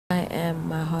am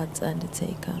my heart's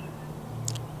Undertaker.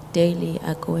 Daily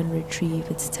I go and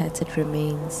retrieve its tattered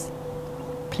remains,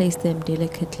 place them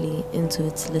delicately into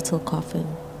its little coffin,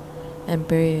 and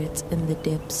bury it in the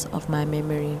depths of my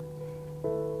memory,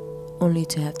 only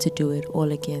to have to do it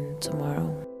all again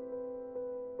tomorrow.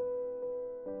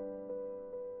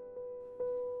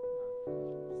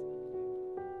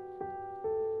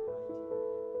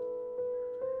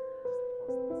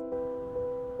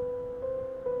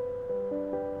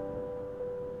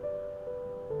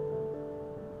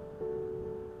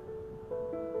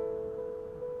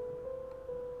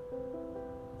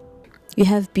 You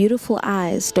have beautiful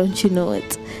eyes, don't you know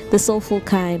it? The soulful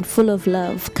kind, full of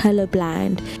love,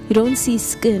 colorblind. You don't see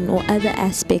skin or other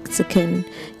aspects akin.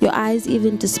 Your eyes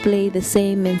even display the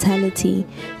same mentality.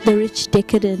 The rich,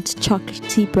 decadent,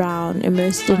 chocolatey brown,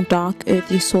 immersed in dark,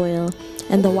 earthy soil,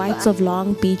 and the whites of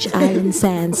Long Beach Island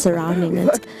sand surrounding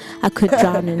it. I could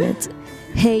drown in it.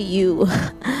 Hey you,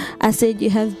 I said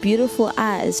you have beautiful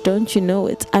eyes, don't you know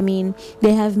it? I mean,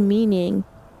 they have meaning.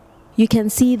 You can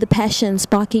see the passion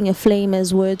sparking a flame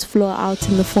as words flow out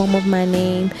in the form of my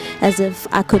name, as if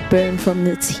I could burn from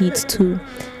its heat too.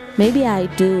 Maybe I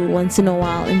do once in a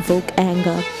while invoke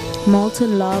anger,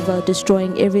 molten lava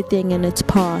destroying everything in its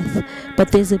path,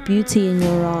 but there's a beauty in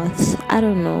your wrath. I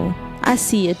don't know. I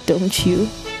see it, don't you?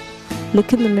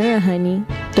 Look in the mirror, honey.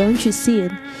 Don't you see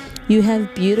it? You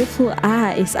have beautiful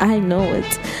eyes, I know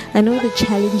it. I know the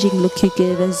challenging look you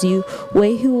give as you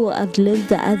weigh who will outlive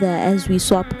the other as we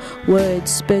swap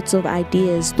words, spurts of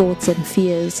ideas, thoughts and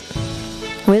fears.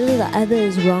 Whether the other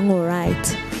is wrong or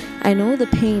right, I know the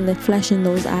pain that flashed in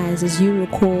those eyes as you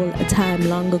recall a time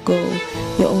long ago,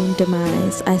 your own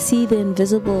demise. I see the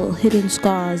invisible hidden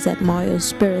scars that mar your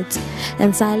spirit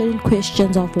and silent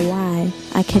questions of why.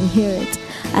 I can hear it.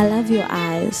 I love your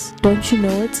eyes. Don't you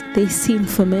know it? They seem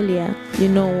familiar. You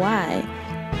know why?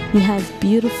 You have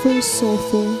beautiful,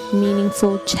 soulful,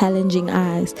 meaningful, challenging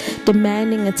eyes,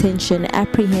 demanding attention,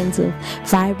 apprehensive,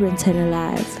 vibrant and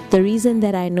alive. The reason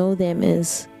that I know them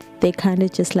is they're kinda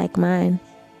just like mine.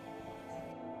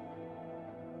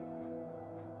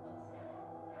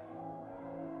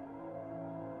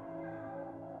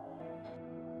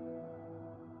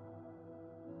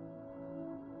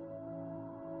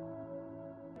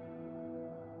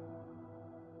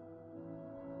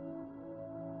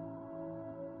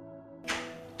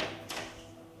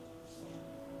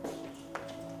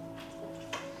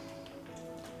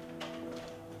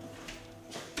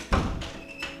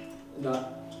 Now,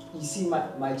 you see,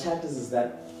 my chat is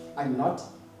that I'm not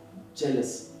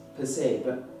jealous per se,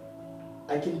 but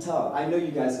I can tell. I know you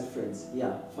guys are friends.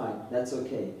 Yeah, fine, that's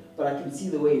okay. But I can see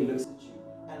the way he looks at you.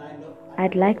 And I know.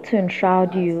 I'd like to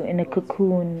enshroud you in a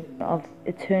cocoon of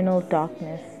eternal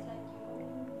darkness,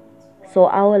 so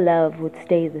our love would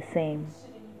stay the same.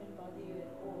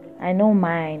 I know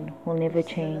mine will never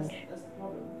change.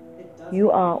 You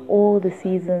are all the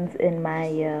seasons in my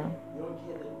year: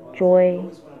 joy,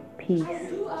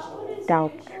 peace,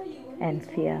 doubt, and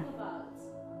fear.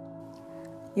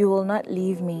 You will not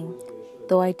leave me,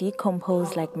 though I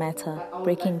decompose like matter,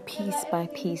 breaking piece by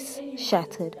piece,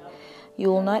 shattered. You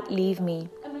will not leave me,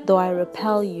 though I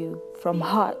repel you from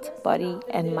heart, body,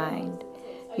 and mind.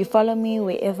 You follow me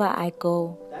wherever I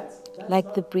go,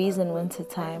 like the breeze in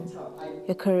wintertime.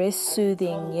 Your caress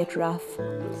soothing yet rough,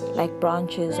 like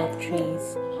branches of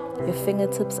trees. Your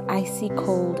fingertips icy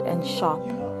cold and sharp,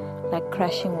 like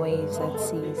crashing waves at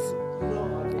seas.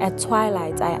 At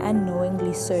twilight, I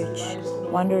unknowingly search,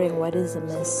 wondering what is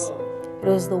amiss. It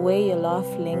was the way your laugh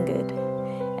lingered,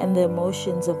 and the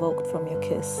emotions evoked from your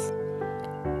kiss.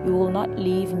 You will not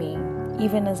leave me,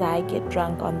 even as I get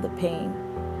drunk on the pain.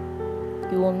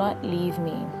 You will not leave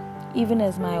me, even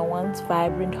as my once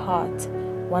vibrant heart,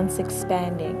 once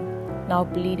expanding, now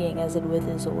bleeding as it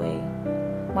withers away.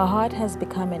 My heart has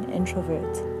become an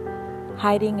introvert,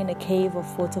 hiding in a cave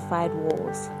of fortified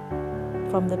walls,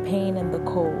 from the pain and the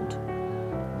cold.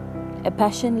 A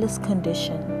passionless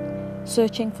condition,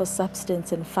 searching for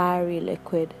substance in fiery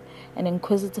liquid, and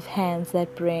inquisitive hands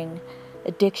that bring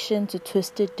addiction to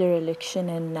twisted dereliction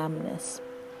and numbness.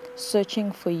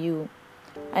 Searching for you,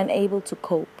 unable to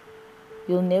cope.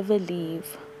 You'll never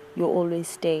leave, you'll always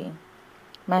stay.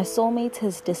 My soulmate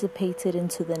has dissipated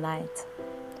into the night.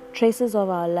 Traces of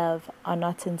our love are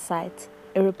not in sight.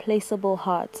 Irreplaceable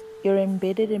heart, you're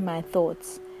embedded in my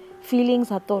thoughts. Feelings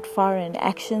I thought foreign,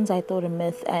 actions I thought a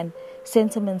myth, and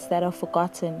sentiments that are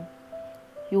forgotten.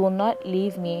 You will not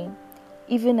leave me,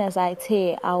 even as I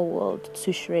tear our world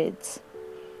to shreds.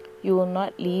 You will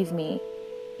not leave me,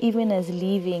 even as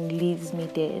leaving leaves me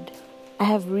dead. I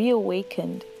have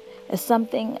reawakened as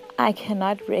something I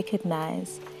cannot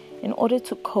recognize, in order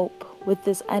to cope with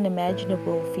this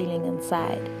unimaginable feeling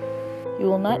inside. You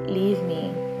will not leave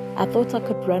me. I thought I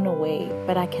could run away,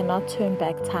 but I cannot turn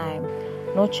back time,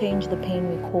 nor change the pain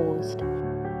we caused.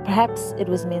 Perhaps it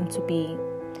was meant to be.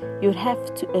 You'd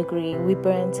have to agree, we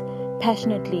burnt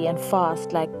passionately and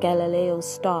fast like Galileo's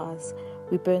stars.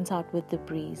 We burnt out with the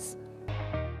breeze.